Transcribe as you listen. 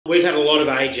We've had a lot of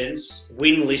agents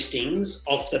win listings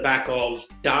off the back of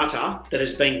data that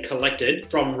has been collected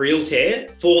from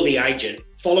Realtair for the agent.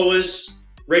 Followers,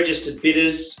 registered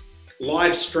bidders,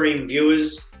 live stream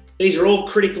viewers, these are all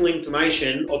critical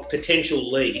information of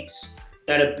potential leads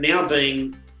that are now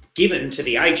being given to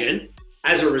the agent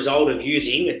as a result of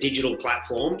using a digital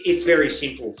platform. It's very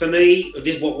simple. For me,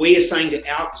 this is what we are saying to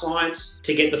our clients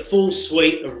to get the full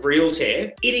suite of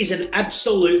Realtair. It is an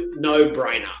absolute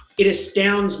no-brainer. It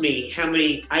astounds me how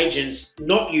many agents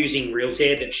not using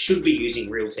Realtair that should be using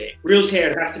Realtair. Realtair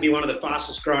would have to be one of the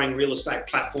fastest growing real estate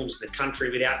platforms in the country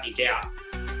without any doubt.